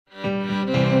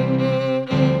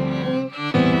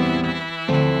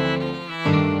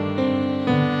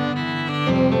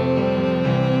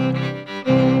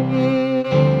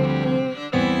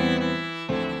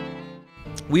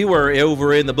were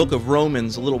over in the book of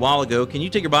Romans a little while ago, can you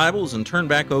take your Bibles and turn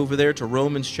back over there to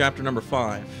Romans chapter number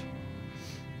 5?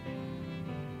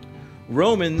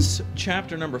 Romans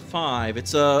chapter number 5.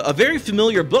 It's a very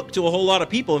familiar book to a whole lot of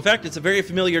people. In fact, it's a very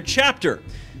familiar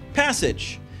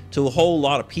passage to a whole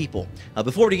lot of people.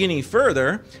 Before we get any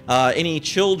further, any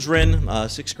children,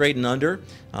 6th grade and under,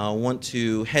 want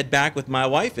to head back with my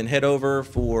wife and head over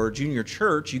for junior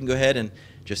church, you can go ahead and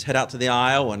just head out to the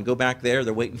aisle and go back there.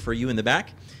 They're waiting for you in the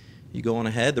back. You go on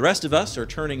ahead. The rest of us are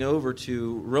turning over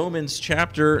to Romans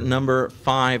chapter number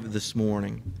 5 this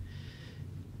morning.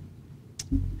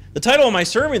 The title of my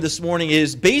sermon this morning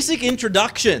is Basic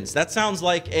Introductions. That sounds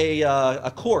like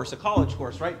a course, a college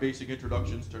course, right? Basic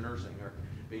Introductions to Nursing, or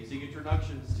Basic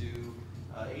Introductions to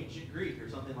Ancient Greek, or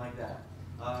something like that.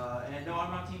 And no,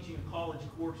 I'm not teaching a college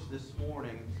course this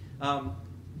morning.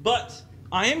 But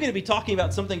I am going to be talking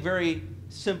about something very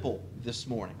simple this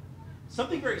morning.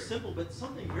 Something very simple, but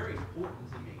something very important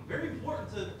to me. Very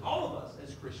important to all of us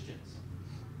as Christians.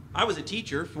 I was a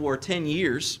teacher for 10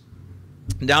 years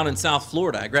down in South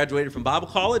Florida. I graduated from Bible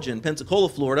College in Pensacola,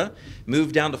 Florida,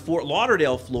 moved down to Fort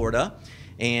Lauderdale, Florida,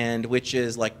 and which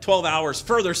is like 12 hours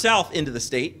further south into the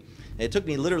state. It took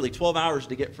me literally 12 hours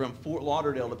to get from Fort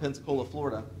Lauderdale to Pensacola,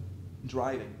 Florida,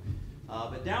 driving.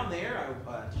 But down there,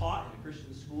 I taught in a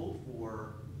Christian school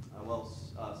for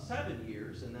 7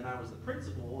 years, and then I was the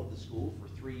principal of the school for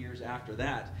 3 years after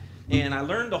that. And I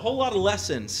learned a whole lot of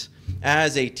lessons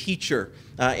as a teacher,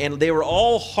 and they were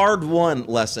all hard-won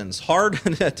lessons, hard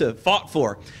to fought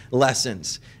for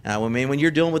lessons. When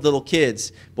you're dealing with little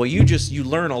kids, boy, you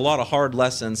learn a lot of hard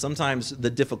lessons, sometimes the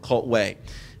difficult way.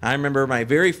 I remember my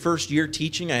very first year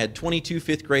teaching, I had 22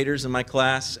 fifth graders in my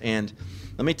class, and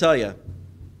let me tell you,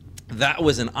 that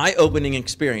was an eye-opening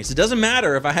experience. It doesn't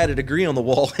matter if I had a degree on the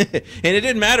wall, and it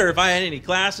didn't matter if I had any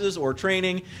classes or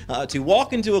training. To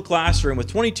walk into a classroom with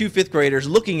 22 fifth graders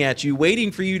looking at you,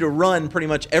 waiting for you to run pretty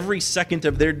much every second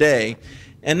of their day,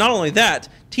 and not only that,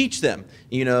 teach them,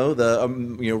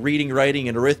 reading, writing,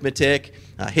 and arithmetic,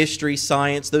 history,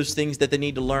 science, those things that they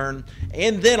need to learn.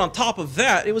 And then on top of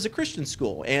that, it was a Christian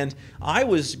school, and I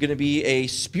was going to be a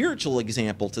spiritual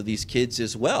example to these kids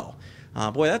as well.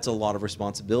 Boy, that's a lot of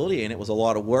responsibility, and it was a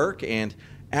lot of work. And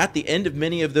at the end of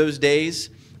many of those days,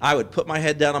 I would put my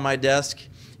head down on my desk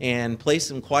and play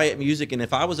some quiet music. And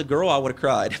if I was a girl, I would have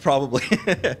cried, probably.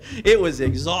 It was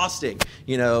exhausting,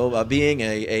 being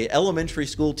a elementary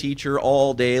school teacher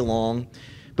all day long.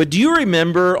 But do you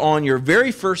remember on your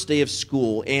very first day of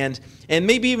school, and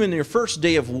maybe even your first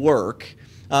day of work,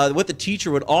 what the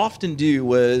teacher would often do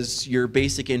was your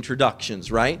basic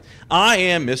introductions, right? I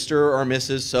am Mr. or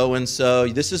Mrs. So-and-so.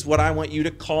 This is what I want you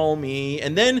to call me.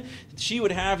 And then she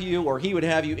would have you, or he would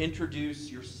have you introduce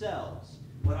yourselves.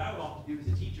 What I would often do as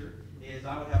a teacher is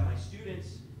I would have my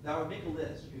students, I would make a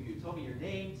list. You tell me your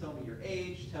name, tell me your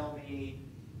age, tell me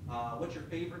what's your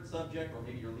favorite subject, or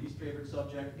maybe your least favorite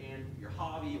subject, and your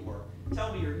hobby, or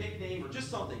tell me your nickname, or just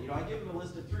something. I give them a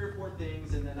list of 3 or 4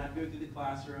 things, and then I'd go through the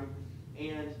classroom.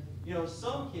 And,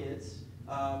 some kids,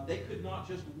 they could not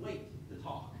just wait to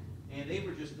talk. And they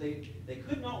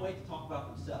could not wait to talk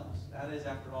about themselves. That is,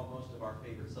 after all, most of our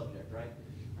favorite subject, right?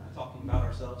 Talking about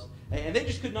ourselves. And they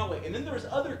just could not wait. And then there was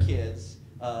other kids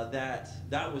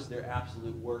that was their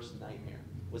absolute worst nightmare,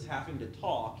 was having to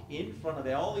talk in front of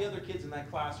all the other kids in that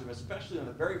classroom, especially on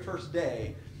the very first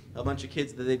day, a bunch of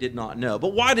kids that they did not know.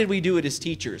 But why did we do it as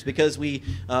teachers? Because we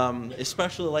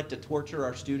especially like to torture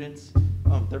our students.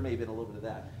 There may have been a little bit of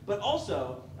that. But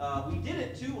also, we did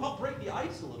it to help break the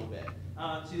ice a little bit,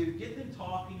 to get them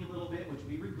talking a little bit, which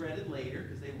we regretted later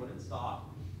because they wouldn't stop.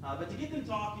 But to get them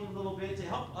talking a little bit, to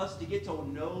help us to get to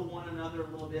know one another a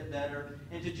little bit better,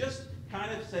 and to just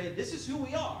kind of say, this is who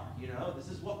we are, this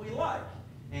is what we like.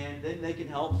 And then they can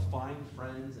help find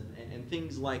friends and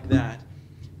things like that.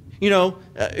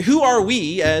 Who are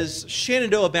we as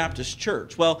Shenandoah Baptist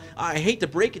Church? Well, I hate to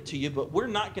break it to you, but we're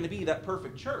not going to be that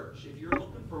perfect church. If you're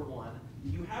looking for one,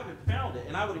 you haven't found it.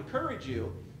 And I would encourage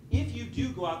you, if you do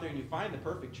go out there and you find the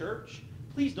perfect church,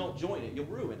 please don't join it. You'll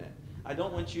ruin it. I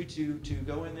don't want you to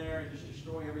go in there and just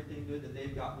destroy everything good that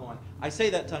they've got going. I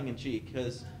say that tongue-in-cheek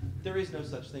because there is no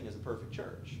such thing as a perfect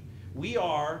church. We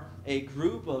are a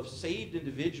group of saved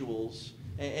individuals,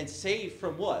 and saved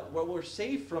from what? Well, we're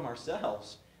saved from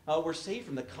ourselves. We're saved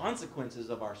from the consequences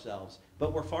of ourselves,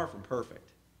 but we're far from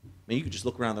perfect. I mean, you can just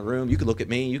look around the room. You can look at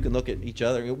me. You can look at each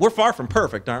other. We're far from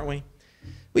perfect, aren't we?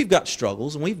 We've got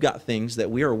struggles, and we've got things that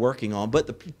we are working on, but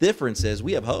the difference is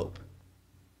we have hope.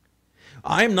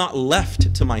 I am not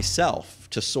left to myself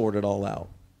to sort it all out.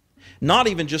 Not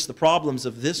even just the problems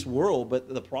of this world,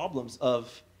 but the problems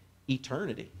of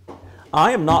eternity.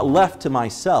 I am not left to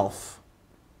myself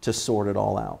to sort it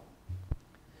all out.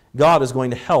 God is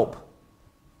going to help.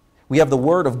 We have the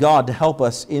Word of God to help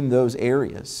us in those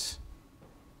areas.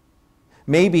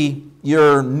 Maybe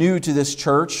you're new to this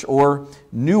church or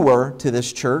newer to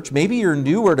this church. Maybe you're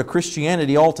newer to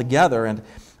Christianity altogether. And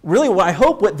really, I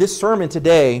hope what this sermon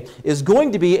today is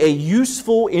going to be a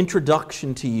useful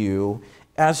introduction to you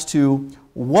as to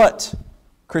what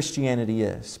Christianity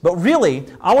is. But really,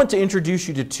 I want to introduce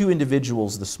you to two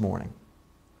individuals this morning.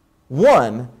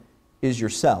 One is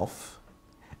yourself,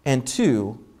 and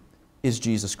two is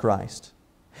Jesus Christ.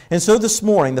 And so this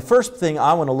morning, the first thing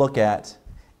I want to look at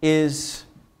is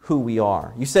who we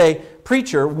are. You say,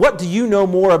 preacher, what do you know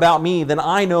more about me than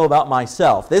I know about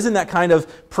myself? Isn't that kind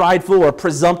of prideful or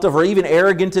presumptive or even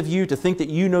arrogant of you to think that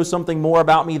you know something more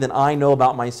about me than I know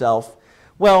about myself?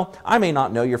 Well, I may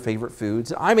not know your favorite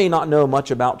foods. I may not know much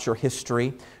about your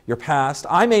history, your past.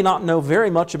 I may not know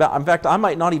very much about, in fact, I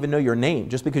might not even know your name.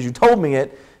 Just because you told me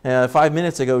it 5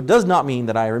 minutes ago does not mean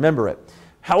that I remember it.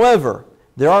 However,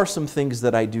 there are some things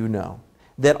that I do know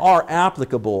that are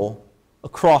applicable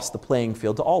across the playing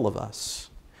field to all of us.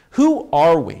 Who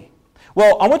are we?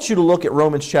 Well, I want you to look at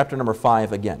Romans chapter number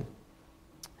 5 again.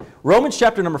 Romans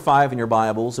chapter number 5 in your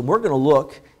Bibles, and we're going to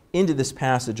look into this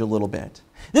passage a little bit.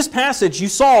 This passage, you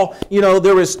saw,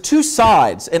 there was two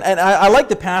sides, and I like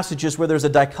the passages where there's a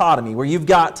dichotomy, where you've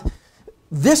got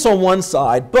this on one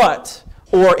side,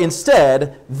 or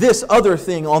instead, this other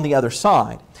thing on the other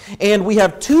side. And we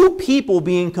have two people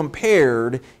being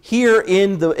compared here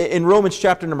in Romans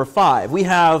chapter number 5. We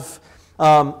have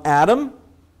Adam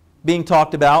being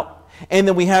talked about, and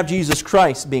then we have Jesus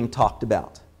Christ being talked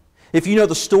about. If you know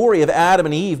the story of Adam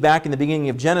and Eve back in the beginning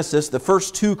of Genesis, the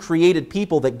first two created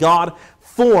people that God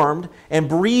formed and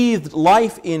breathed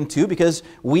life into, because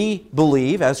we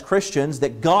believe as Christians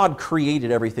that God created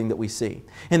everything that we see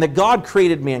and that God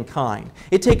created mankind.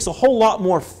 It takes a whole lot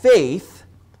more faith.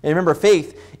 And remember,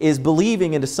 faith is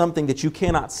believing into something that you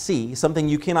cannot see, something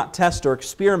you cannot test or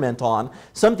experiment on,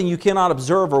 something you cannot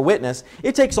observe or witness.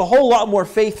 It takes a whole lot more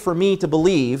faith for me to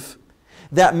believe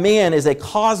that man is a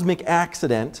cosmic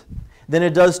accident than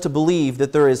it does to believe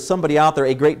that there is somebody out there,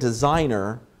 a great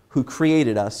designer, who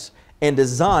created us and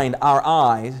designed our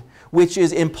eyes, which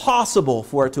is impossible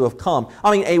for it to have come.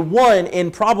 I mean, a 1 in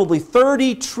probably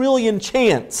 30 trillion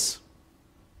chance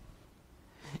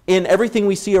in everything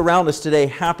we see around us today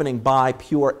happening by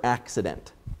pure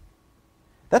accident.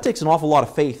 That takes an awful lot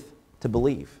of faith to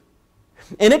believe.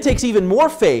 And it takes even more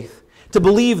faith to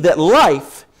believe that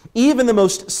life, even the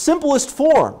most simplest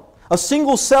form, a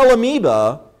single cell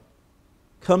amoeba,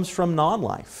 comes from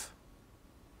non-life.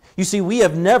 You see, we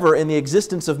have never in the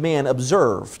existence of man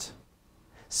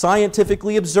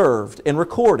scientifically observed and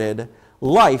recorded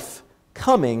life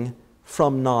coming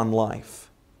from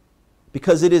non-life,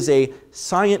 because it is a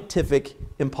scientific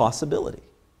impossibility.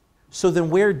 So then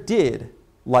where did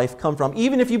life come from?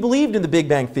 Even if you believed in the Big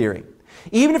Bang Theory,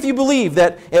 even if you believe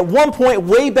that at one point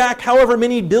way back, however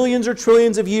many billions or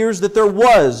trillions of years, that there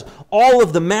was all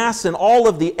of the mass and all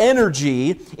of the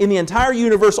energy in the entire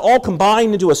universe all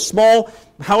combined into a small,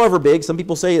 however big, some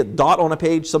people say a dot on a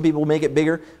page, some people make it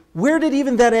bigger. Where did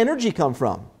even that energy come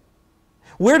from?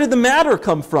 Where did the matter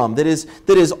come from that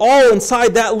is all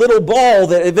inside that little ball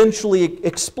that eventually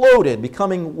exploded,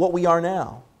 becoming what we are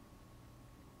now?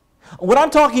 What I'm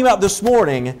talking about this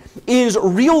morning is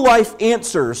real life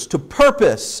answers to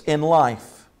purpose in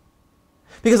life.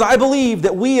 Because I believe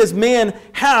that we as man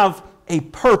have a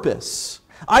purpose.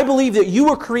 I believe that you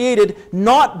were created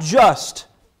not just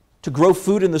to grow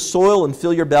food in the soil and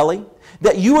fill your belly,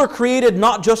 that you were created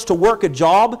not just to work a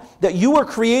job, that you were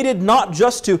created not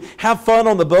just to have fun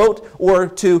on the boat or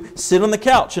to sit on the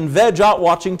couch and veg out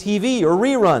watching TV or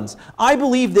reruns. I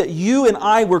believe that you and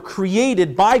I were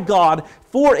created by God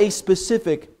for a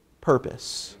specific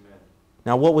purpose. Amen.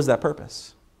 Now, what was that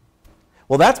purpose?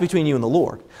 Well, that's between you and the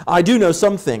Lord. I do know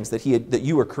some things that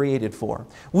you were created for.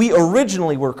 We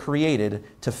originally were created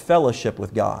to fellowship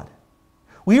with God.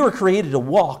 We were created to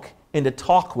walk and to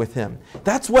talk with Him.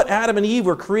 That's what Adam and Eve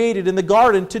were created in the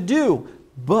garden to do.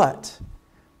 But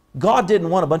God didn't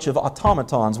want a bunch of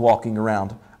automatons walking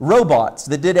around, robots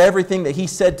that did everything that He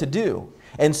said to do.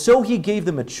 And so He gave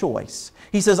them a choice.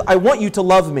 He says, I want you to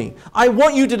love me. I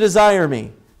want you to desire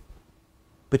me.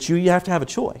 But you have to have a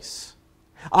choice.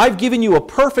 I've given you a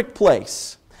perfect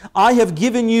place. I have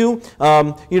given you,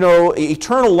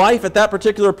 eternal life at that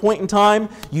particular point in time.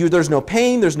 There's no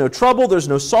pain, there's no trouble, there's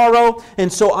no sorrow.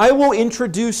 And so I will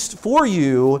introduce for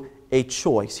you a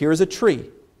choice. Here is a tree.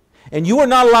 And you are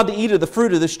not allowed to eat of the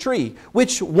fruit of this tree,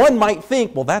 which one might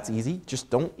think, well, that's easy. Just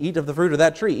don't eat of the fruit of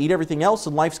that tree. Eat everything else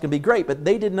and life's going to be great. But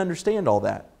they didn't understand all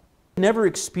that. Never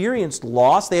experienced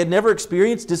loss. They had never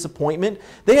experienced disappointment.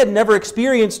 They had never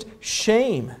experienced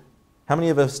shame. How many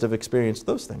of us have experienced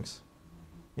those things?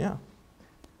 Yeah.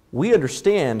 We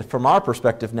understand from our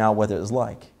perspective now what it was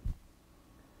like.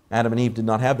 Adam and Eve did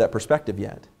not have that perspective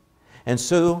yet. And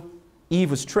so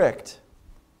Eve was tricked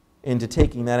into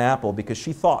taking that apple because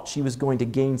she thought she was going to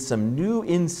gain some new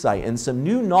insight and some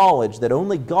new knowledge that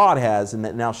only God has and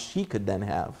that now she could then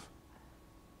have.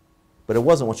 But it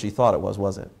wasn't what she thought it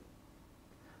was it?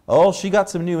 Oh, she got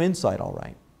some new insight, all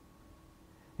right.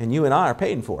 And you and I are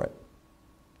paying for it.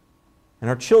 And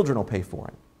our children will pay for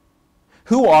it.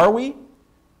 Who are we?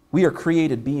 We are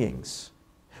created beings.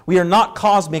 We are not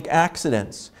cosmic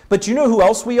accidents. But you know who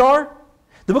else we are?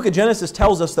 The book of Genesis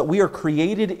tells us that we are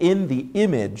created in the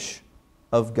image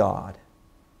of God.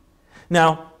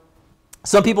 Now,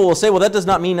 some people will say, well, that does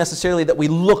not mean necessarily that we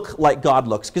look like God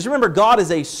looks. Because remember, God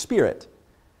is a spirit.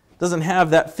 Doesn't have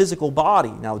that physical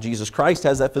body. Now, Jesus Christ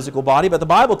has that physical body, but the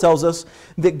Bible tells us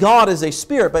that God is a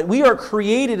spirit. But we are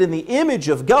created in the image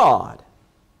of God.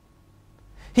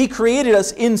 He created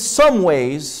us in some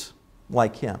ways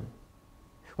like Him.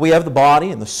 We have the body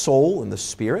and the soul and the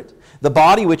spirit. The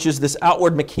body, which is this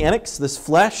outward mechanics, this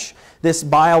flesh, this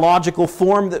biological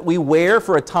form that we wear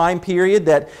for a time period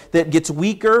that gets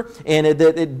weaker and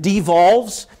it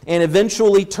devolves and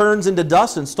eventually turns into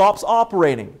dust and stops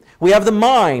operating. We have the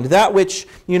mind, that which,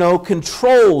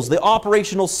 controls the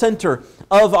operational center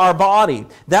of our body,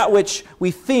 that which we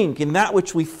think and that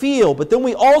which we feel. But then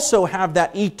we also have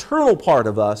that eternal part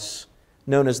of us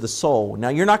known as the soul. Now,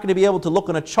 you're not going to be able to look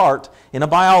on a chart in a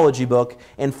biology book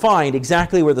and find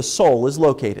exactly where the soul is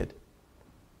located.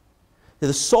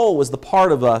 The soul is the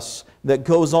part of us that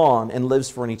goes on and lives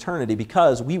for an eternity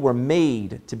because we were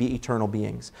made to be eternal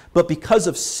beings. But because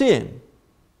of sin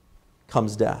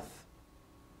comes death.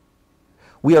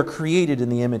 We are created in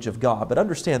the image of God. But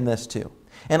understand this too.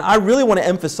 And I really want to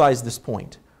emphasize this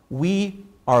point. We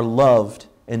are loved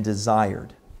and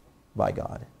desired by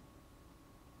God.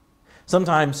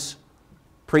 Sometimes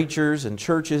preachers and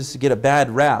churches get a bad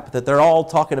rap that they're all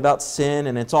talking about sin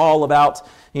and it's all about,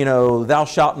 thou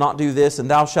shalt not do this and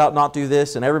thou shalt not do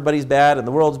this and everybody's bad and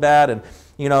the world's bad and,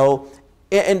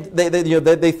 and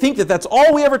they think that that's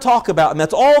all we ever talk about and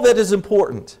that's all that is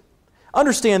important.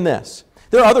 Understand this.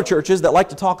 There are other churches that like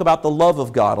to talk about the love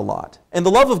of God a lot. And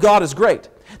the love of God is great.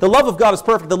 The love of God is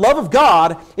perfect. The love of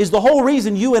God is the whole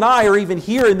reason you and I are even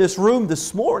here in this room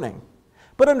this morning.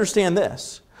 But understand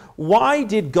this. Why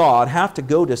did God have to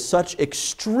go to such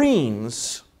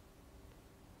extremes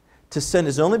to send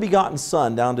His only begotten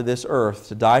Son down to this earth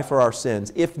to die for our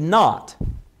sins, if not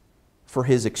for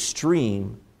His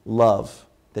extreme love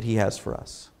that He has for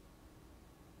us?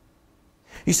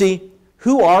 You see,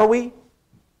 who are we?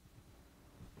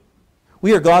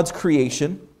 We are God's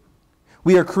creation.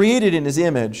 We are created in His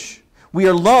image. We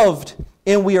are loved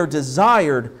and we are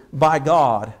desired by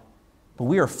God. But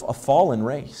we are a fallen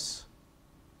race.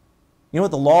 You know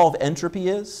what the law of entropy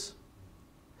is?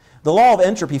 The law of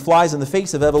entropy flies in the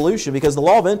face of evolution because the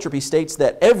law of entropy states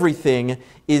that everything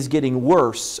is getting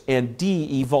worse and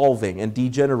de-evolving and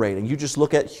degenerating. You just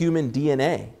look at human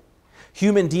DNA.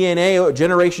 Human DNA,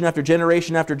 generation after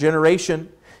generation after generation,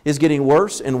 is getting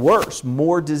worse and worse.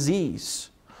 More disease,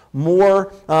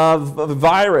 more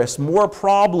virus, more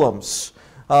problems,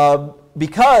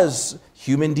 because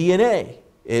human DNA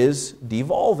is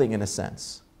devolving in a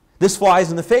sense. This flies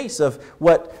in the face of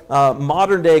what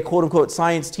modern day quote-unquote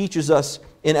science teaches us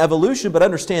in evolution, but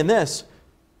understand this,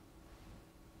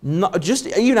 just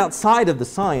even outside of the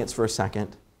science for a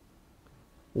second,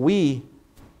 we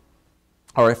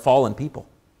are a fallen people.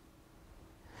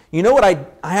 You know what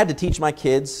I had to teach my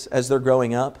kids as they're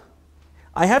growing up?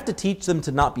 I have to teach them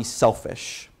to not be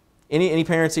selfish. Any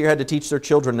parents here had to teach their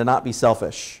children to not be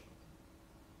selfish?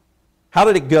 How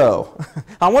did it go?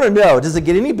 I want to know, does it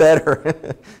get any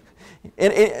better?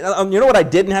 And you know what I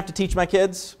didn't have to teach my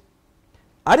kids?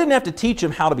 I didn't have to teach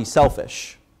them how to be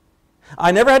selfish.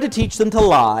 I never had to teach them to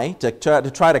lie, to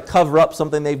try to cover up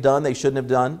something they've done they shouldn't have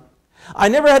done. I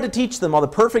never had to teach them all the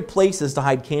perfect places to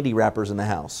hide candy wrappers in the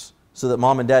house so that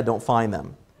mom and dad don't find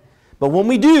them. But when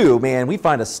we do, man, we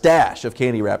find a stash of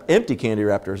candy wrap, empty candy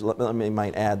wrappers. Let me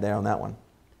might add there on that one.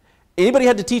 Anybody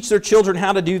had to teach their children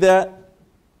how to do that?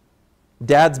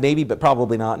 Dads maybe, but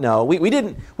probably not. No, we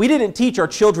didn't teach our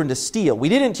children to steal. We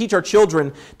didn't teach our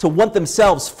children to want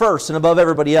themselves first and above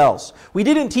everybody else. We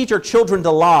didn't teach our children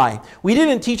to lie. We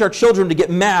didn't teach our children to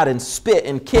get mad and spit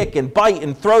and kick and bite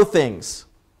and throw things.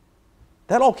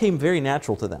 That all came very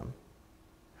natural to them.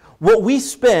 What we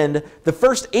spend the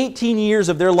first 18 years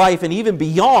of their life and even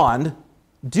beyond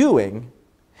doing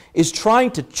is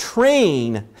trying to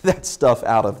train that stuff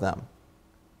out of them.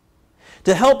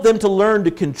 To help them to learn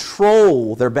to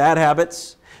control their bad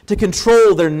habits, to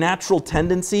control their natural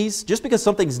tendencies. Just because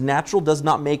something's natural does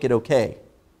not make it okay.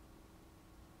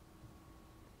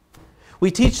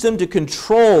 We teach them to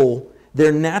control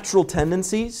their natural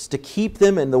tendencies, to keep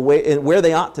them in the way and where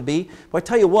they ought to be. But I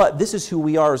tell you what, this is who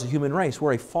we are as a human race.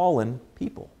 We're a fallen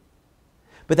people.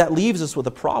 But that leaves us with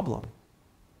a problem.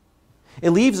 It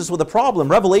leaves us with a problem.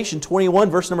 Revelation 21,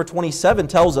 verse number 27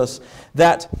 tells us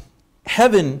that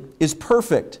heaven is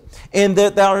perfect, and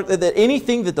that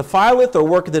anything that defileth or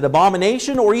worketh an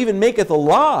abomination or even maketh a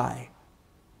lie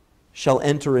shall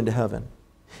enter into heaven.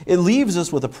 It leaves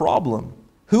us with a problem.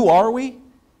 Who are we?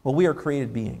 Well, we are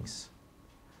created beings.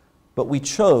 But we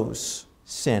chose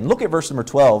sin. Look at verse number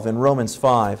 12 in Romans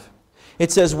 5.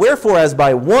 It says, "Wherefore as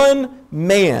by one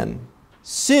man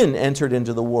sin entered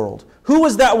into the world." Who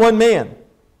was that one man?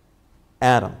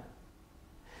 Adam.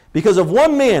 Because of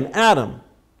one man, Adam,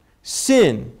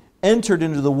 sin entered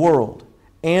into the world,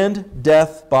 and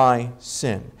death by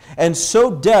sin. And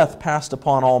so death passed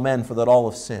upon all men, for that all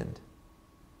have sinned.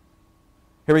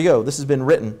 Here we go. This has been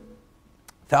written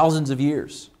thousands of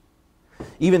years.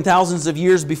 Even thousands of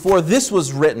years before this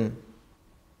was written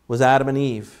was Adam and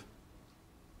Eve.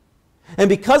 And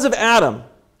because of Adam,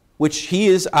 which he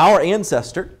is our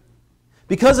ancestor,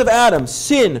 because of Adam,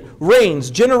 sin reigns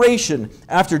generation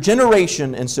after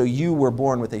generation, and so you were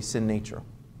born with a sin nature.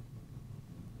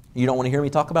 You don't want to hear me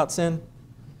talk about sin?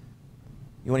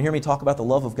 You want to hear me talk about the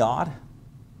love of God?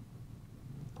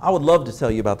 I would love to tell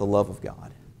you about the love of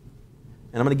God.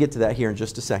 And I'm going to get to that here in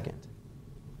just a second.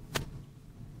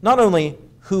 Not only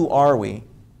who are we,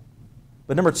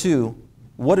 but number two,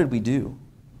 what did we do?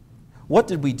 What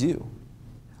did we do?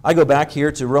 I go back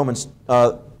here to Romans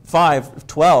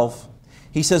 5:12.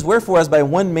 He says, "Wherefore as by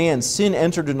one man sin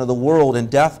entered into the world, and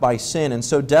death by sin, and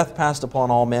so death passed upon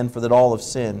all men, for that all have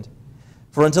sinned.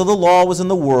 For until the law, sin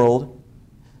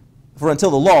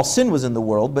was in the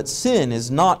world, but sin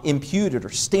is not imputed or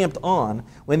stamped on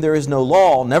when there is no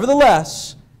law.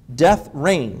 Nevertheless, death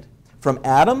reigned from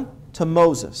Adam to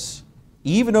Moses,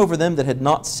 even over them that had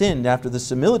not sinned after the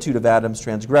similitude of Adam's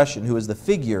transgression, who is the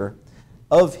figure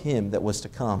of him that was to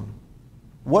come."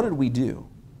 What did we do?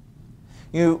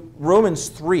 Romans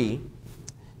 3,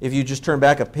 if you just turn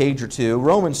back a page or two,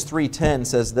 Romans 3:10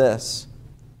 says this,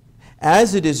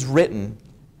 "As it is written,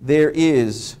 there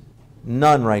is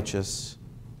none righteous,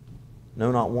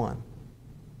 no, not one."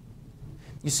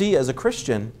 You see, as a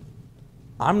Christian,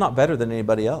 I'm not better than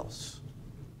anybody else.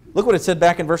 Look what it said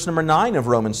back in verse number 9 of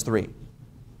Romans 3.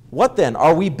 What then?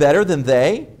 Are we better than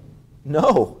they?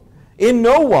 No, in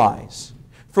no wise.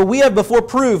 For we have before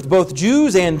proved, both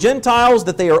Jews and Gentiles,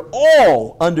 that they are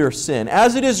all under sin.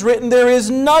 As it is written, there is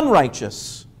none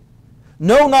righteous,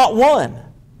 no, not one.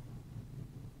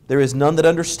 There is none that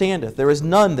understandeth. There is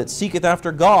none that seeketh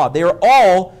after God. They are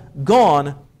all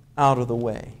gone out of the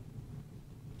way.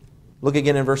 Look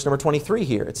again in verse number 23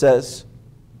 here. It says,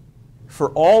 "For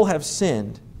all have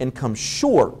sinned and come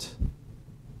short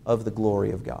of the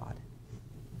glory of God."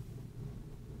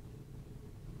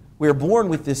 We are born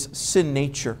with this sin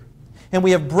nature, and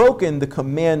we have broken the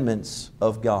commandments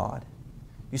of God.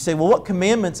 You say, "Well, what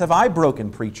commandments have I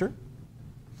broken, preacher?"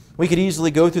 We could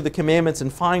easily go through the commandments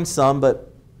and find some,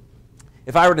 but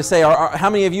if I were to say,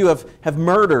 how many of you have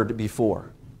murdered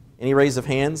before? Any raise of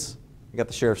hands? I got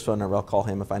the sheriff's phone number. I'll call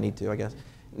him if I need to, I guess.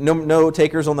 No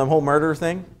takers on the whole murder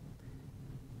thing?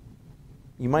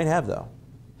 You might have, though.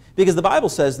 Because the Bible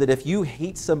says that if you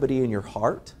hate somebody in your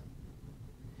heart,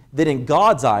 then in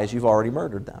God's eyes, you've already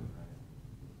murdered them.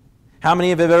 How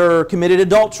many of you have ever committed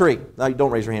adultery?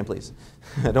 Don't raise your hand, please.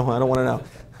 I don't want to know.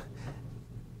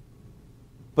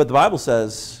 But the Bible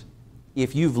says,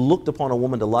 if you've looked upon a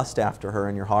woman to lust after her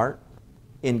in your heart,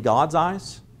 in God's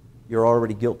eyes, you're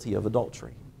already guilty of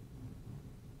adultery.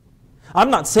 I'm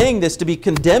not saying this to be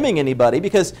condemning anybody,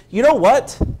 because you know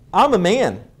what? I'm a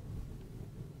man.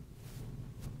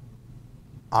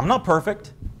 I'm not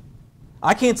perfect.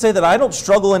 I can't say that I don't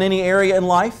struggle in any area in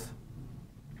life.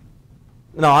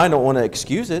 No, I don't want to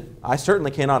excuse it. I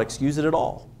certainly cannot excuse it at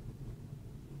all.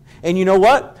 And you know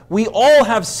what? We all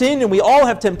have sin and we all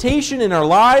have temptation in our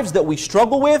lives that we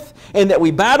struggle with and that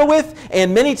we battle with,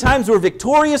 and many times we're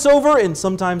victorious over, and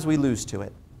sometimes we lose to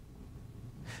it.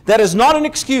 That is not an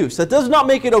excuse. That does not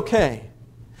make it okay.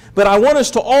 But I want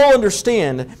us to all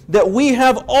understand that we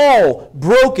have all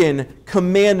broken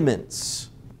commandments.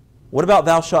 What about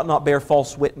thou shalt not bear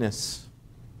false witness?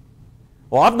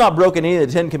 Well, I've not broken any of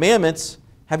the 10 commandments.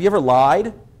 Have you ever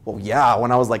lied? Well, yeah, when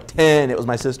I was like 10, it was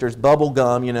my sister's bubble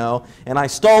gum, and I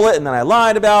stole it and then I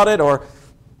lied about it. Or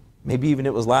Maybe even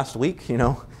it was last week,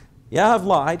 Yeah, I've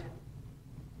lied.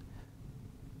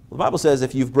 The Bible says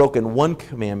if you've broken one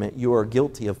commandment, you are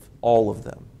guilty of all of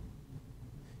them.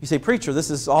 You say, preacher,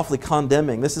 this is awfully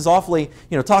condemning. This is awfully,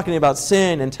 talking about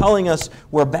sin and telling us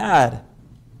we're bad.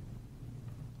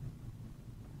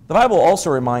 The Bible also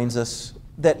reminds us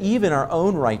that even our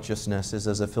own righteousness is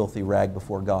as a filthy rag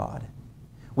before God.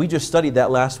 We just studied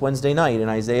that last Wednesday night in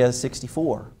Isaiah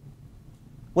 64.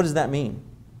 What does that mean?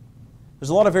 There's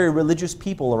a lot of very religious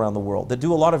people around the world that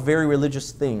do a lot of very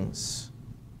religious things.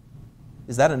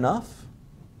 Is that enough?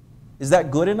 Is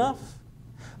that good enough?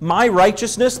 My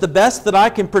righteousness, the best that I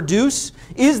can produce,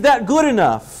 is that good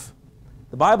enough?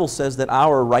 The Bible says that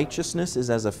our righteousness is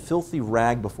as a filthy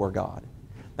rag before God.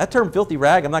 That term filthy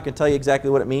rag, I'm not going to tell you exactly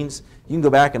what it means. You can go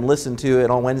back and listen to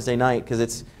it on Wednesday night because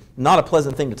it's not a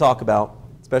pleasant thing to talk about,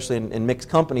 especially in mixed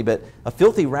company. But a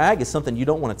filthy rag is something you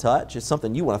don't want to touch. It's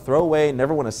something you want to throw away and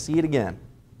never want to see it again.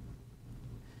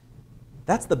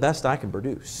 That's the best I can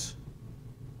produce.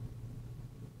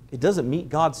 It doesn't meet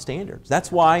God's standards.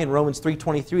 That's why in Romans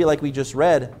 3:23, like we just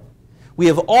read, we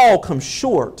have all come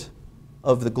short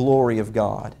of the glory of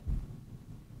God.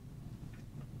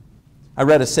 I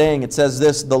read a saying, it says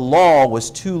this, the law was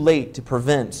too late to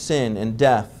prevent sin and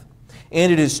death,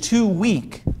 and it is too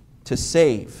weak to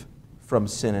save from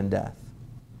sin and death.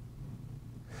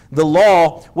 The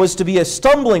law was to be a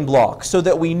stumbling block so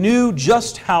that we knew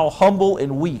just how humble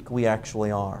and weak we actually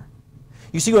are.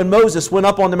 You see, when Moses went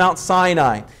up onto Mount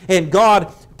Sinai and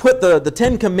God put the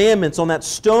Ten Commandments on that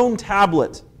stone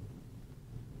tablet,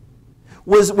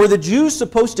 were the Jews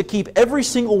supposed to keep every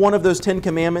single one of those 10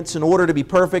 commandments in order to be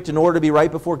perfect, in order to be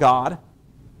right before God?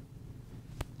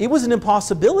 It was an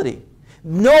impossibility.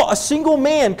 No, a single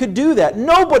man could do that.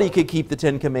 Nobody could keep the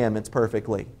 10 commandments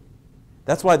perfectly.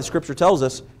 That's why the Scripture tells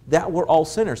us that we're all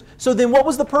sinners. So then what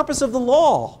was the purpose of the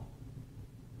law?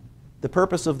 The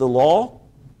purpose of the law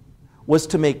was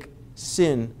to make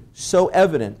sin so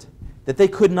evident that they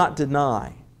could not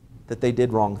deny that they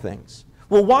did wrong things.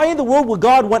 Well, why in the world would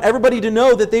God want everybody to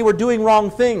know that they were doing wrong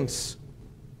things?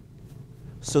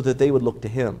 So that they would look to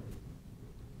Him.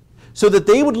 So that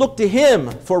they would look to Him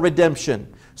for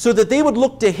redemption. So that they would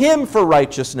look to Him for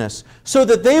righteousness. So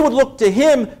that they would look to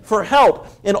Him for help.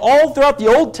 And all throughout the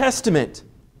Old Testament,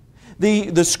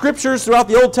 the Scriptures throughout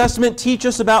the Old Testament teach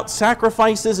us about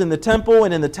sacrifices in the temple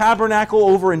and in the tabernacle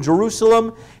over in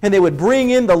Jerusalem. And they would bring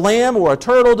in the lamb or a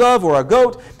turtle dove or a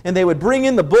goat. And they would bring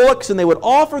in the bullocks and they would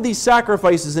offer these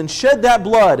sacrifices and shed that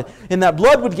blood. And that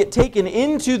blood would get taken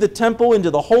into the temple,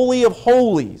 into the Holy of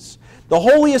Holies. The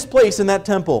holiest place in that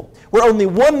temple, where only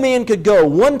one man could go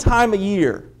one time a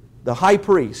year, the high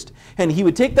priest. And he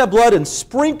would take that blood and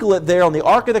sprinkle it there on the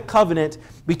Ark of the Covenant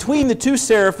between the two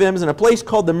seraphims in a place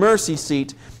called the mercy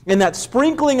seat. And that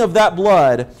sprinkling of that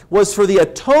blood was for the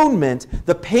atonement,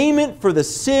 the payment for the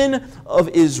sin of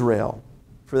Israel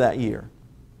for that year.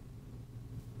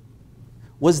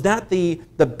 Was that the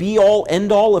be-all,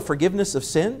 end-all of forgiveness of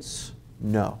sins?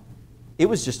 No. It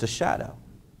was just a shadow.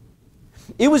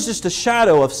 It was just a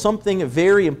shadow of something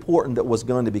very important that was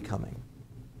going to be coming.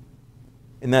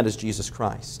 And that is Jesus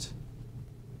Christ.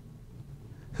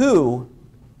 Who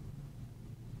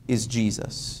is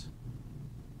Jesus?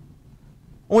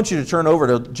 I want you to turn over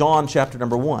to John chapter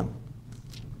number 1.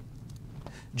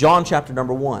 John chapter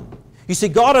number 1. You see,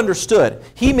 God understood.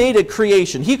 He made a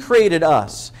creation. He created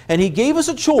us. And He gave us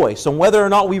a choice on whether or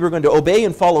not we were going to obey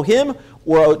and follow Him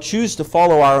or choose to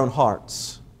follow our own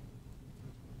hearts.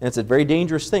 And it's a very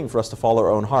dangerous thing for us to follow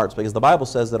our own hearts because the Bible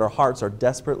says that our hearts are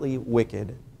desperately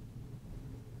wicked.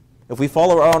 If we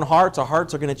follow our own hearts, our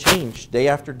hearts are going to change day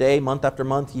after day, month after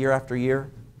month, year after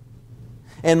year.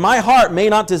 And my heart may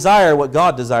not desire what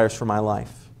God desires for my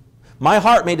life. My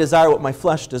heart may desire what my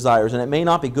flesh desires, and it may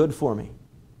not be good for me.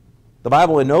 The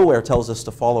Bible in nowhere tells us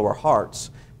to follow our hearts,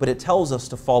 but it tells us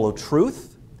to follow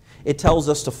truth. It tells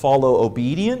us to follow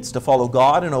obedience, to follow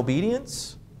God in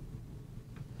obedience.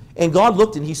 And God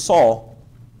looked and He saw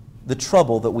the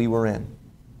trouble that we were in.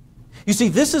 You see,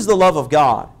 this is the love of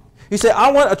God. You say,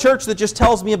 I want a church that just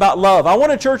tells me about love. I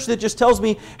want a church that just tells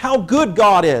me how good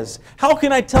God is. How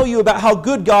can I tell you about how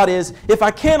good God is if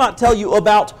I cannot tell you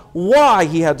about why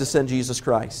He had to send Jesus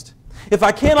Christ? If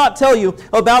I cannot tell you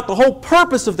about the whole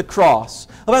purpose of the cross,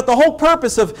 about the whole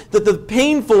purpose of the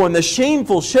painful and the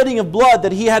shameful shedding of blood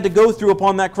that He had to go through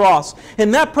upon that cross.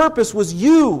 And that purpose was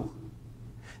you.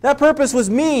 That purpose was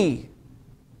me.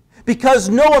 Because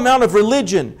no amount of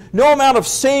religion, no amount of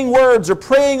saying words or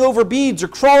praying over beads or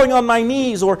crawling on my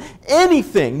knees or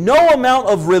anything, no amount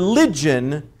of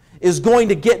religion is going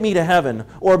to get me to heaven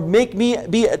or make me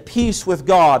be at peace with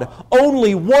God.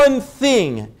 Only one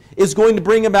thing is going to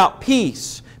bring about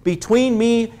peace between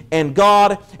me and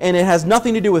God, and it has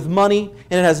nothing to do with money,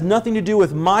 and it has nothing to do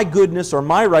with my goodness or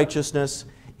my righteousness.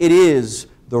 It is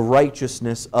the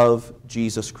righteousness of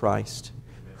Jesus Christ.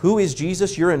 Who is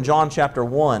Jesus? You're in John chapter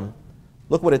 1.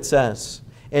 Look what it says.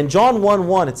 In John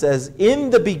 1:1 it says, in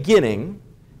the beginning,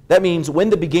 that means when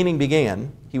the beginning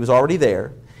began, He was already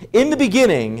there. In the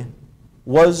beginning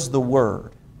was the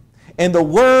Word. And the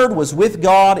Word was with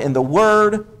God, and the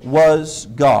Word was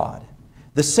God.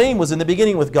 The same was in the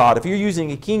beginning with God. If you're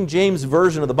using a King James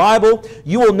version of the Bible,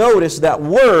 you will notice that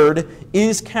Word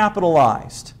is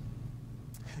capitalized.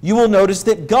 You will notice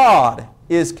that God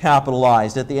is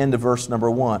capitalized at the end of verse number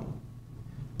 1.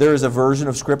 There is a version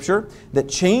of Scripture that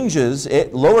changes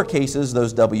it, lowercases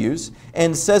those W's,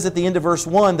 and says at the end of verse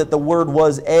 1 that the Word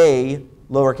was a,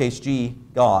 lowercase g,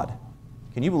 God.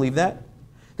 Can you believe that?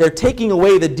 They're taking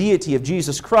away the deity of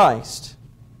Jesus Christ.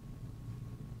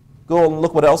 Go and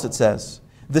look what else it says.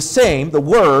 The same, the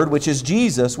Word, which is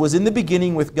Jesus, was in the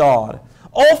beginning with God.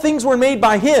 All things were made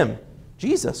by Him,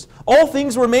 Jesus. All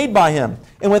things were made by Him,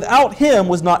 and without Him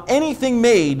was not anything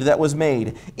made that was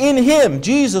made. In Him,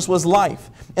 Jesus, was life,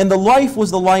 and the life was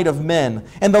the light of men.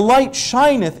 And the light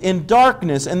shineth in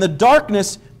darkness, and the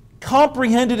darkness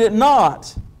comprehended it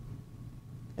not.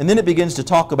 And then it begins to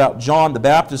talk about John the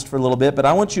Baptist for a little bit, but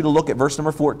I want you to look at verse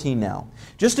number 14 now.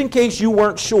 Just in case you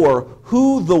weren't sure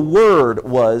who the Word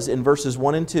was in verses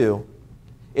 1 and 2,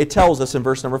 it tells us in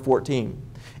verse number 14.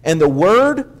 And the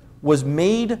Word was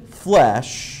made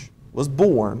flesh, was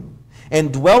born,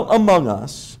 and dwelt among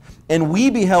us, and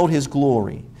we beheld His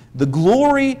glory, the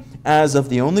glory as of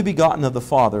the only begotten of the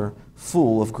Father,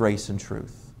 full of grace and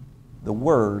truth. The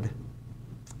Word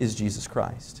is Jesus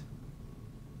Christ.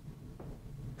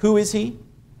 Who is He?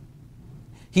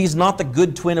 He's not the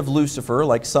good twin of Lucifer,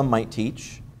 like some might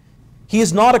teach. He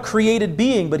is not a created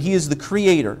being, but He is the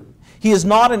Creator. He is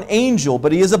not an angel,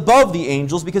 but He is above the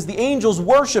angels, because the angels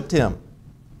worshipped Him.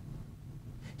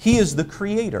 He is the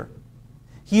Creator.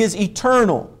 He is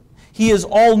eternal. He is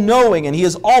all-knowing, and He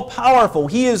is all-powerful.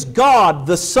 He is God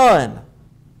the Son.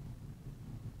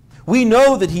 We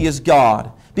know that He is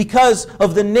God because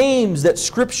of the names that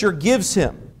Scripture gives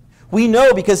Him. We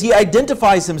know because He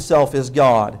identifies Himself as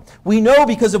God. We know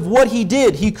because of what He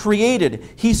did. He created.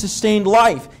 He sustained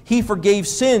life. He forgave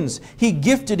sins. He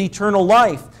gifted eternal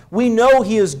life. We know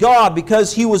He is God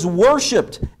because He was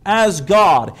worshipped as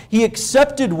God. He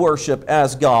accepted worship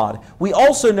as God. We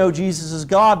also know Jesus is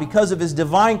God because of His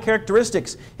divine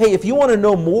characteristics. Hey, if you want to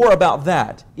know more about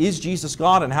that, is Jesus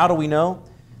God and how do we know?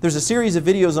 There's a series of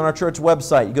videos on our church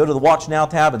website. You go to the Watch Now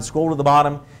tab and scroll to the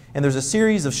bottom, and there's a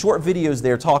series of short videos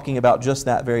there talking about just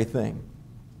that very thing.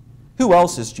 Who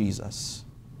else is Jesus?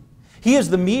 He is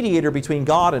the mediator between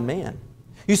God and man.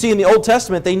 You see, in the Old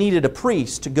Testament, they needed a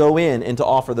priest to go in and to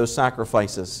offer those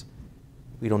sacrifices.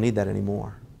 We don't need that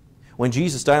anymore. When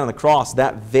Jesus died on the cross,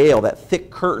 that veil, that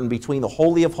thick curtain between the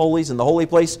Holy of Holies and the holy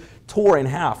place, tore in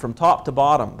half from top to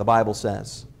bottom, the Bible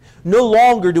says. No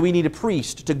longer do we need a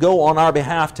priest to go on our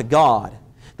behalf to God.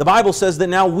 The Bible says that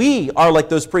now we are like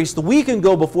those priests. We can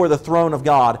go before the throne of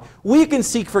God. We can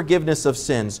seek forgiveness of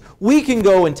sins. We can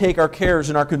go and take our cares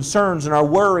and our concerns and our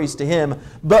worries to Him.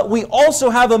 But we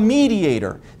also have a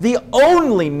mediator, the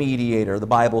only mediator, the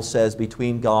Bible says,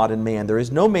 between God and man. There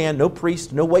is no man, no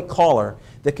priest, no white collar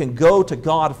that can go to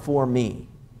God for me.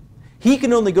 He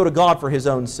can only go to God for his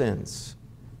own sins.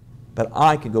 But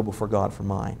I can go before God for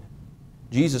mine.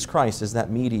 Jesus Christ is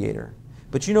that mediator.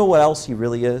 But you know what else He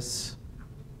really is?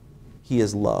 He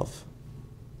is love.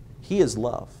 He is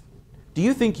love. Do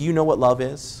you think you know what love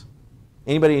is?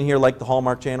 Anybody in here like the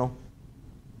Hallmark Channel?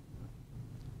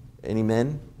 Any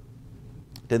men?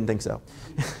 Didn't think so.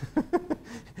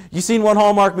 You've seen one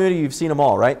Hallmark movie, you've seen them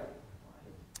all, right?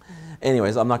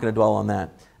 Anyways, I'm not going to dwell on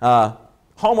that.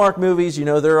 Hallmark movies, you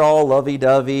know, they're all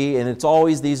lovey-dovey, and it's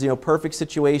always these, perfect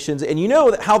situations. And you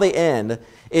know how they end.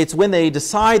 It's when they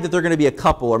decide that they're going to be a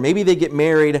couple, or maybe they get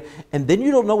married, and then you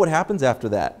don't know what happens after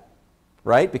that.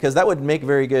 Right? Because that would make a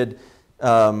very good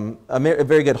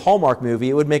Hallmark movie.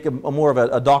 It would make more of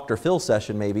a Dr. Phil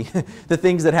session, maybe. The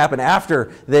things that happen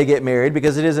after they get married,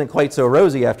 because it isn't quite so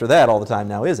rosy after that all the time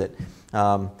now, is it?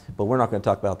 But we're not going to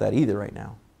talk about that either right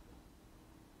now.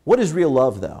 What is real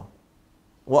love, though?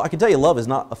 Well, I can tell you love is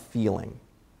not a feeling.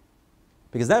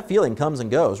 Because that feeling comes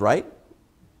and goes, right?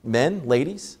 Men,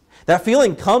 ladies, that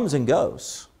feeling comes and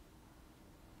goes.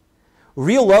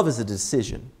 Real love is a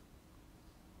decision.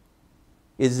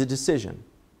 It is a decision.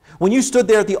 When you stood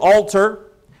there at the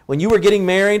altar, when you were getting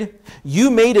married, you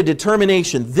made a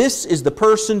determination. This is the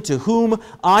person to whom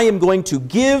I am going to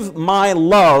give my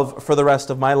love for the rest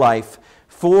of my life.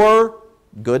 For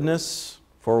goodness,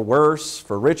 for worse,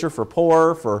 for richer, for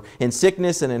poorer, for in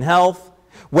sickness and in health,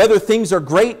 whether things are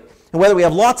great and whether we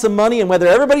have lots of money and whether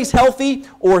everybody's healthy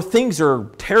or things are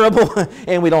terrible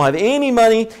and we don't have any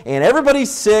money and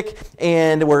everybody's sick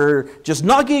and we're just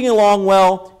not getting along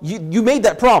well. You made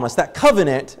that promise, that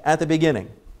covenant at the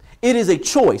beginning. It is a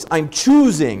choice. I'm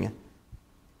choosing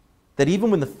that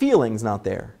even when the feeling's not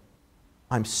there,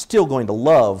 I'm still going to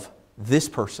love this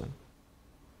person.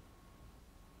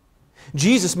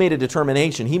 Jesus made a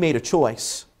determination. He made a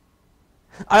choice.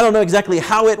 I don't know exactly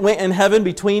how it went in heaven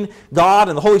between God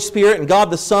and the Holy Spirit and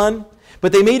God the Son,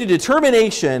 but they made a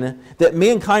determination that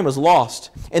mankind was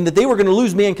lost and that they were going to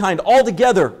lose mankind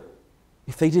altogether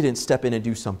if they didn't step in and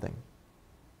do something.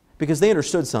 Because they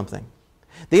understood something.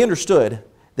 They understood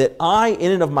that I,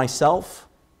 in and of myself,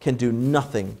 can do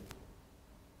nothing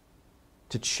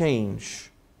to change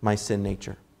my sin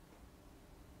nature.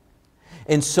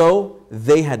 And so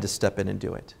they had to step in and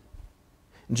do it.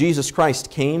 Jesus Christ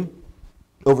came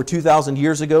over 2,000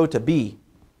 years ago to be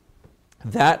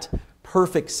that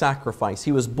perfect sacrifice.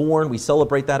 He was born, we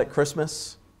celebrate that at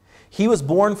Christmas. He was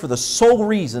born for the sole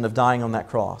reason of dying on that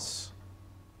cross.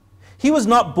 He was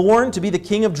not born to be the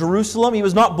king of Jerusalem. He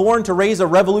was not born to raise a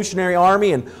revolutionary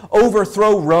army and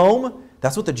overthrow Rome.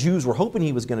 That's what the Jews were hoping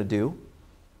he was going to do.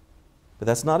 But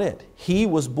that's not it. He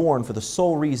was born for the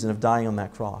sole reason of dying on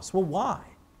that cross. Well, why?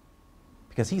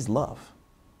 Because He's love.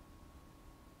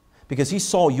 Because He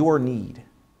saw your need.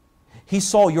 He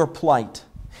saw your plight.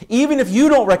 Even if you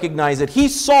don't recognize it, He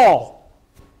saw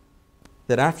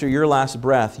that after your last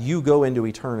breath, you go into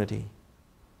eternity.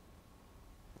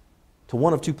 To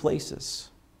one of two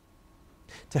places.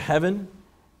 To heaven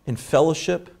in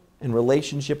fellowship and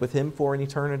relationship with Him for an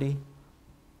eternity,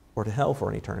 or to hell for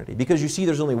an eternity. Because you see,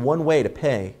 there's only one way to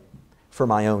pay for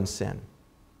my own sin.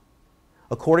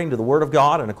 According to the Word of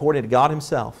God and according to God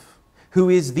Himself, who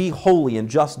is the holy and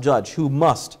just judge, who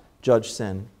must judge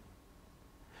sin.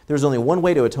 There's only one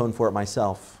way to atone for it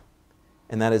myself,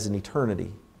 and that is an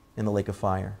eternity in the lake of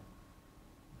fire.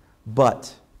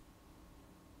 But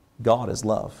God is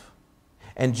love,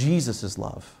 and Jesus is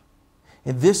love.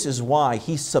 And this is why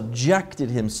He subjected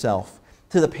Himself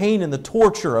to the pain and the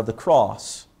torture of the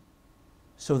cross,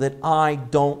 so that I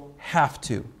don't have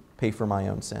to pay for my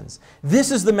own sins.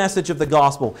 This is the message of the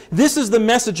gospel. This is the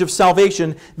message of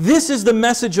salvation. This is the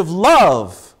message of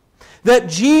love. That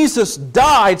Jesus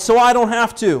died so I don't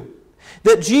have to.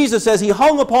 That Jesus, as He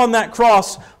hung upon that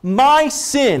cross, my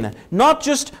sin, not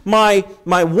just my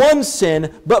one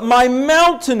sin, but my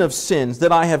mountain of sins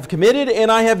that I have committed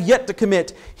and I have yet to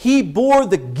commit. He bore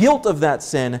the guilt of that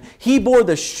sin. He bore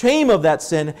the shame of that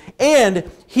sin. And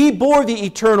He bore the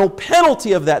eternal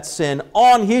penalty of that sin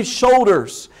on His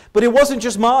shoulders. But it wasn't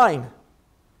just mine.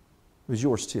 It was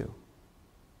yours too.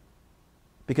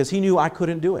 Because He knew I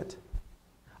couldn't do it.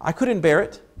 I couldn't bear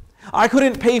it. I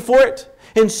couldn't pay for it.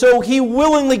 And so He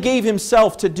willingly gave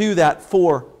Himself to do that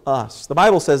for us. The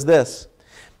Bible says this: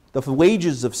 the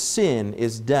wages of sin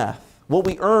is death. What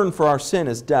we earn for our sin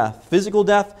is death. Physical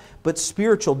death, but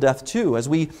spiritual death too, as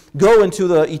we go into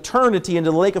the eternity,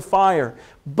 into the lake of fire.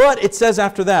 But it says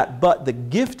after that, but the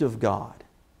gift of God.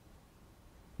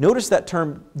 Notice that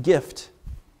term, gift.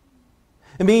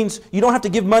 It means you don't have to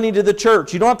give money to the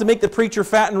church. You don't have to make the preacher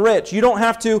fat and rich. You don't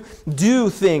have to do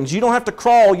things. You don't have to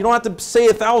crawl. You don't have to say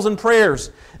 1,000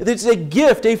 prayers. It's a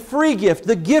gift, a free gift.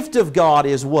 The gift of God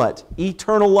is what?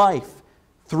 Eternal life.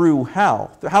 Through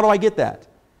how? How do I get that?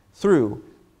 Through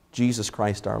Jesus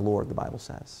Christ our Lord, the Bible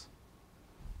says.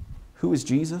 Who is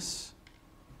Jesus?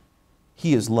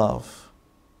 He is love.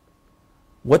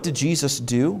 What did Jesus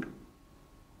do?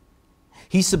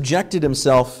 He subjected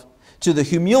Himself to the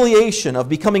humiliation of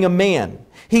becoming a man.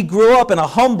 He grew up in a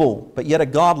humble but yet a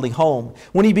godly home.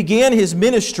 When He began His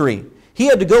ministry, He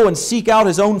had to go and seek out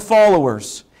His own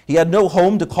followers. He had no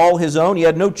home to call His own. He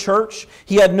had no church.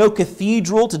 He had no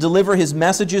cathedral to deliver His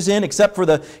messages in, except for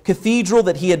the cathedral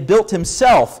that He had built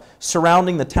Himself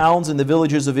surrounding the towns and the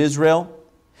villages of Israel.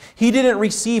 He didn't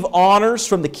receive honors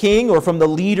from the king or from the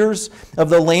leaders of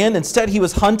the land. Instead, He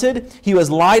was hunted, He was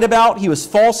lied about, He was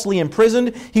falsely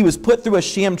imprisoned, He was put through a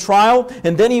sham trial,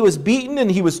 and then He was beaten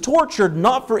and He was tortured,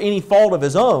 not for any fault of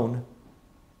His own,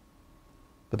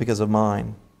 but because of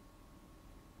mine.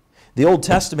 The Old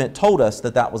Testament told us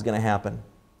that that was going to happen.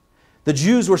 The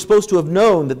Jews were supposed to have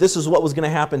known that this is what was going to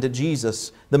happen to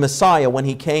Jesus, the Messiah, when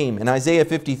He came. In Isaiah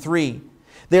 53,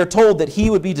 they are told that He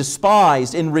would be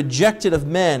despised and rejected of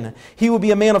men. He would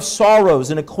be a man of sorrows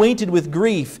and acquainted with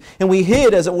grief, and we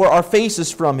hid, as it were, our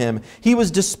faces from Him. He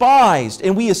was despised,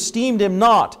 and we esteemed Him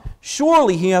not.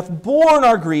 Surely he hath borne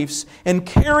our griefs and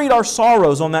carried our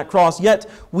sorrows on that cross. Yet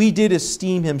we did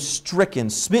esteem him stricken,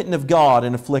 smitten of God,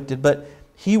 and afflicted. But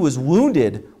he was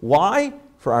wounded. Why?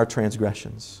 For our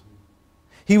transgressions.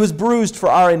 He was bruised for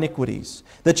our iniquities.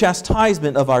 The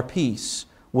chastisement of our peace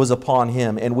was upon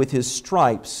him. And with his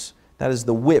stripes, that is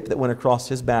the whip that went across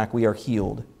his back, we are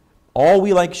healed. All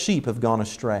we like sheep have gone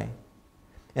astray,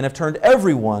 and have turned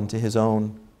everyone to his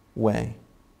own way.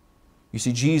 You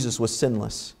see, Jesus was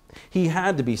sinless. He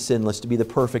had to be sinless to be the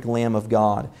perfect Lamb of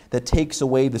God that takes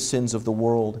away the sins of the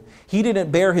world. He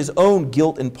didn't bear his own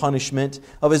guilt and punishment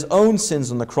of his own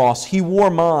sins on the cross. He wore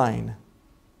mine.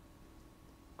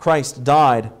 Christ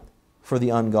died for the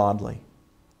ungodly.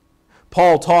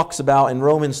 Paul talks about in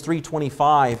Romans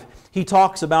 3:25, he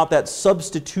talks about that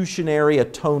substitutionary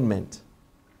atonement.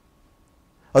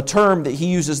 A term that he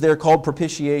uses there called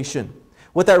propitiation.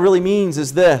 What that really means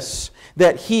is this,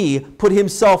 that he put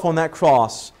himself on that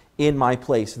cross in my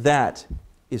place. That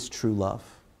is true love.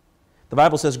 The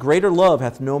Bible says, greater love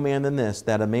hath no man than this,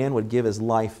 that a man would give his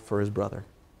life for his brother.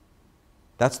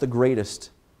 That's the greatest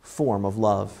form of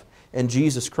love. And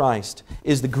Jesus Christ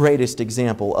is the greatest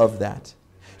example of that.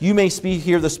 You may speak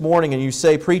here this morning and you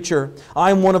say, preacher,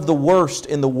 I'm one of the worst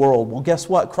in the world. Well, guess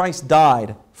what? Christ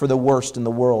died for the worst in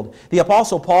the world. The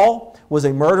Apostle Paul was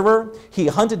a murderer. He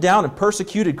hunted down and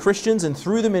persecuted Christians and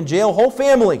threw them in jail, whole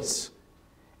families.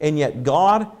 And yet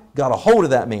God got a hold of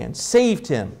that man, saved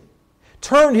him,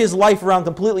 turned his life around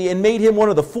completely, and made him one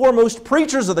of the foremost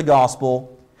preachers of the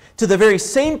gospel to the very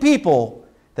same people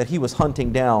that he was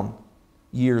hunting down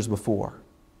years before.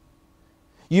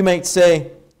 You might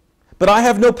say, but I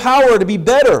have no power to be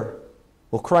better.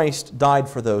 Well, Christ died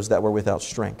for those that were without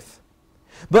strength.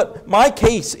 But my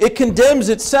case, it condemns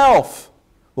itself.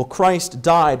 Well, Christ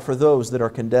died for those that are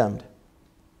condemned.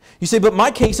 You say, but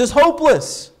my case is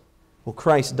hopeless. Well,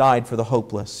 Christ died for the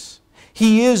hopeless.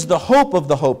 He is the hope of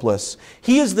the hopeless.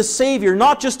 He is the Savior,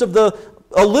 not just of the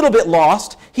a little bit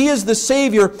lost. He is the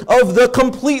Savior of the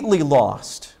completely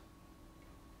lost.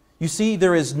 You see,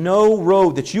 there is no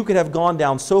road that you could have gone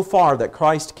down so far that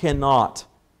Christ cannot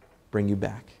bring you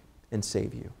back and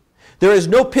save you. There is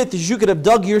no pit that you could have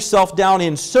dug yourself down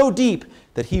in so deep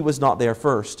that He was not there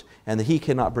first and that He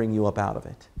cannot bring you up out of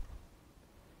it.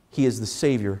 He is the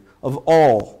Savior of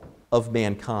all of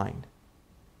mankind.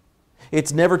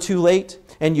 It's never too late,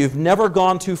 and you've never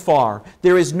gone too far.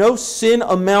 There is no sin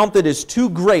amount that is too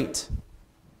great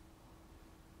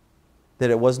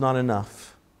that it was not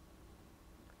enough.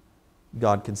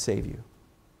 God can save you.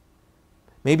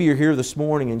 Maybe you're here this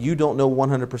morning and you don't know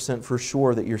 100% for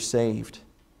sure that you're saved.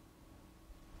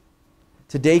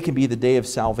 Today can be the day of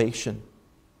salvation.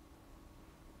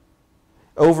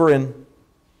 Over in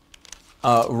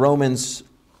Romans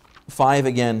 5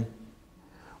 again,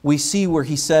 we see where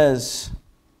he says,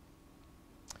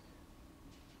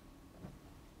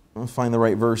 I'll find the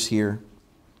right verse here.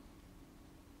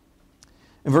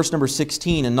 In verse number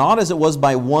 16, and not as it was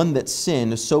by one that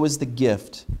sinned, so is the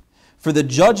gift. For the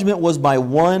judgment was by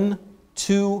one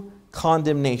to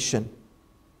condemnation.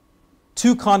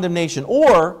 To condemnation.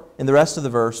 Or, in the rest of the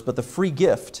verse, but the free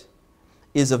gift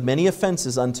is of many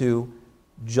offenses unto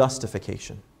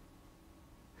justification.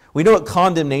 We know what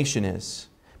condemnation is.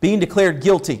 Being declared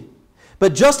guilty.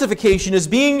 But justification is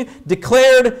being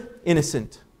declared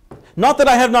innocent. Not that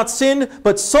I have not sinned,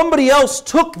 but somebody else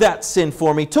took that sin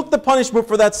for me, took the punishment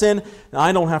for that sin, and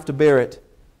I don't have to bear it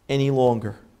any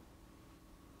longer.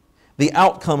 The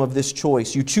outcome of this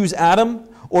choice, you choose Adam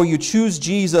or you choose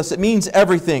Jesus, it means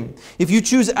everything. If you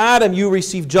choose Adam, you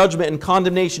receive judgment and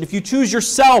condemnation. If you choose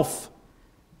yourself,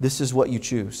 this is what you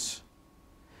choose.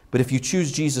 But if you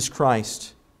choose Jesus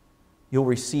Christ, you'll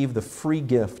receive the free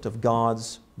gift of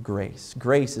God's grace.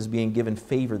 Grace is being given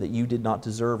favor that you did not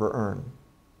deserve or earn.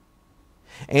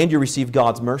 And you receive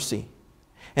God's mercy.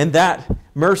 And that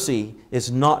mercy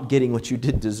is not getting what you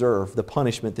did deserve, the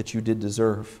punishment that you did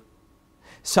deserve.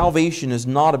 Salvation is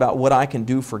not about what I can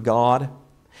do for God.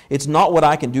 It's not what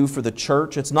I can do for the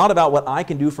church. It's not about what I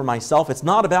can do for myself. It's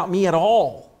not about me at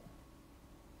all.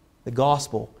 The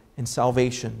gospel and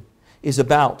salvation is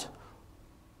about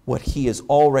what He has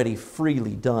already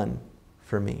freely done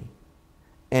for me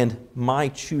and my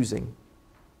choosing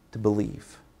to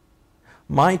believe.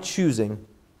 My choosing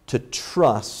to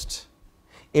trust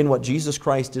in what Jesus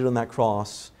Christ did on that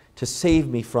cross to save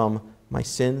me from my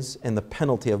sins and the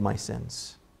penalty of my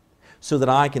sins so that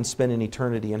I can spend an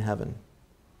eternity in heaven.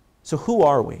 So who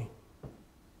are we?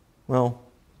 Well,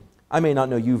 I may not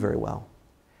know you very well,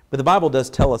 but the Bible does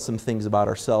tell us some things about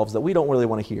ourselves that we don't really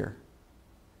want to hear.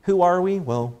 Who are we?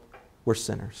 Well, we're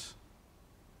sinners.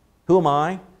 Who am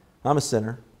I? I'm a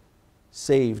sinner,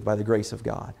 saved by the grace of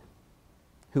God.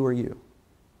 Who are you?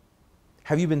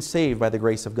 Have you been saved by the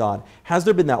grace of God? Has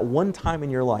there been that one time in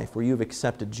your life where you've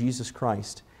accepted Jesus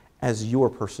Christ as your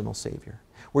personal Savior?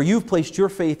 Where you've placed your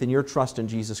faith and your trust in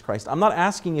Jesus Christ? I'm not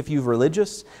asking if you're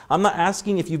religious. I'm not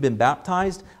asking if you've been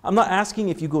baptized. I'm not asking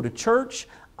if you go to church.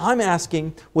 I'm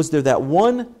asking, was there that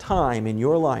one time in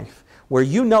your life where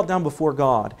you knelt down before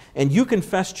God and you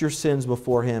confessed your sins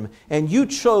before Him and you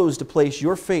chose to place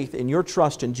your faith and your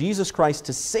trust in Jesus Christ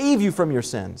to save you from your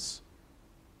sins?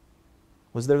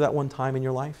 Was there that one time in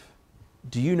your life?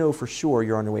 Do you know for sure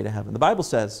you're on your way to heaven? The Bible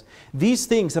says, "These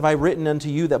things have I written unto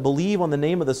you that believe on the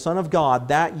name of the Son of God,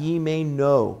 that ye may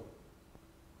know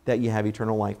that ye have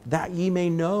eternal life." That ye may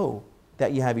know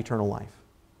that ye have eternal life.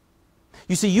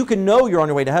 You see, you can know you're on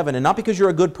your way to heaven, and not because you're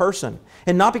a good person,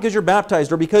 and not because you're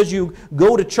baptized, or because you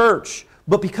go to church,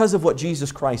 but because of what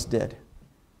Jesus Christ did.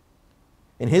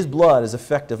 And His blood is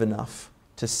effective enough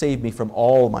to save me from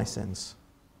all my sins,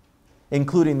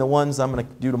 including the ones I'm going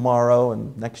to do tomorrow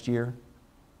and next year.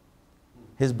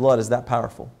 His blood is that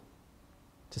powerful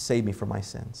to save me from my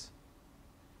sins.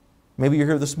 Maybe you're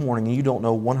here this morning and you don't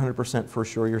know 100% for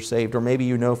sure you're saved, or maybe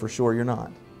you know for sure you're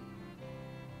not.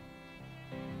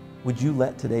 Would you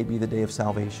let today be the day of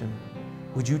salvation?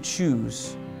 Would you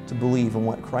choose to believe in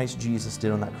what Christ Jesus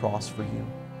did on that cross for you?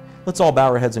 Let's all bow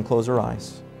our heads and close our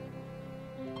eyes.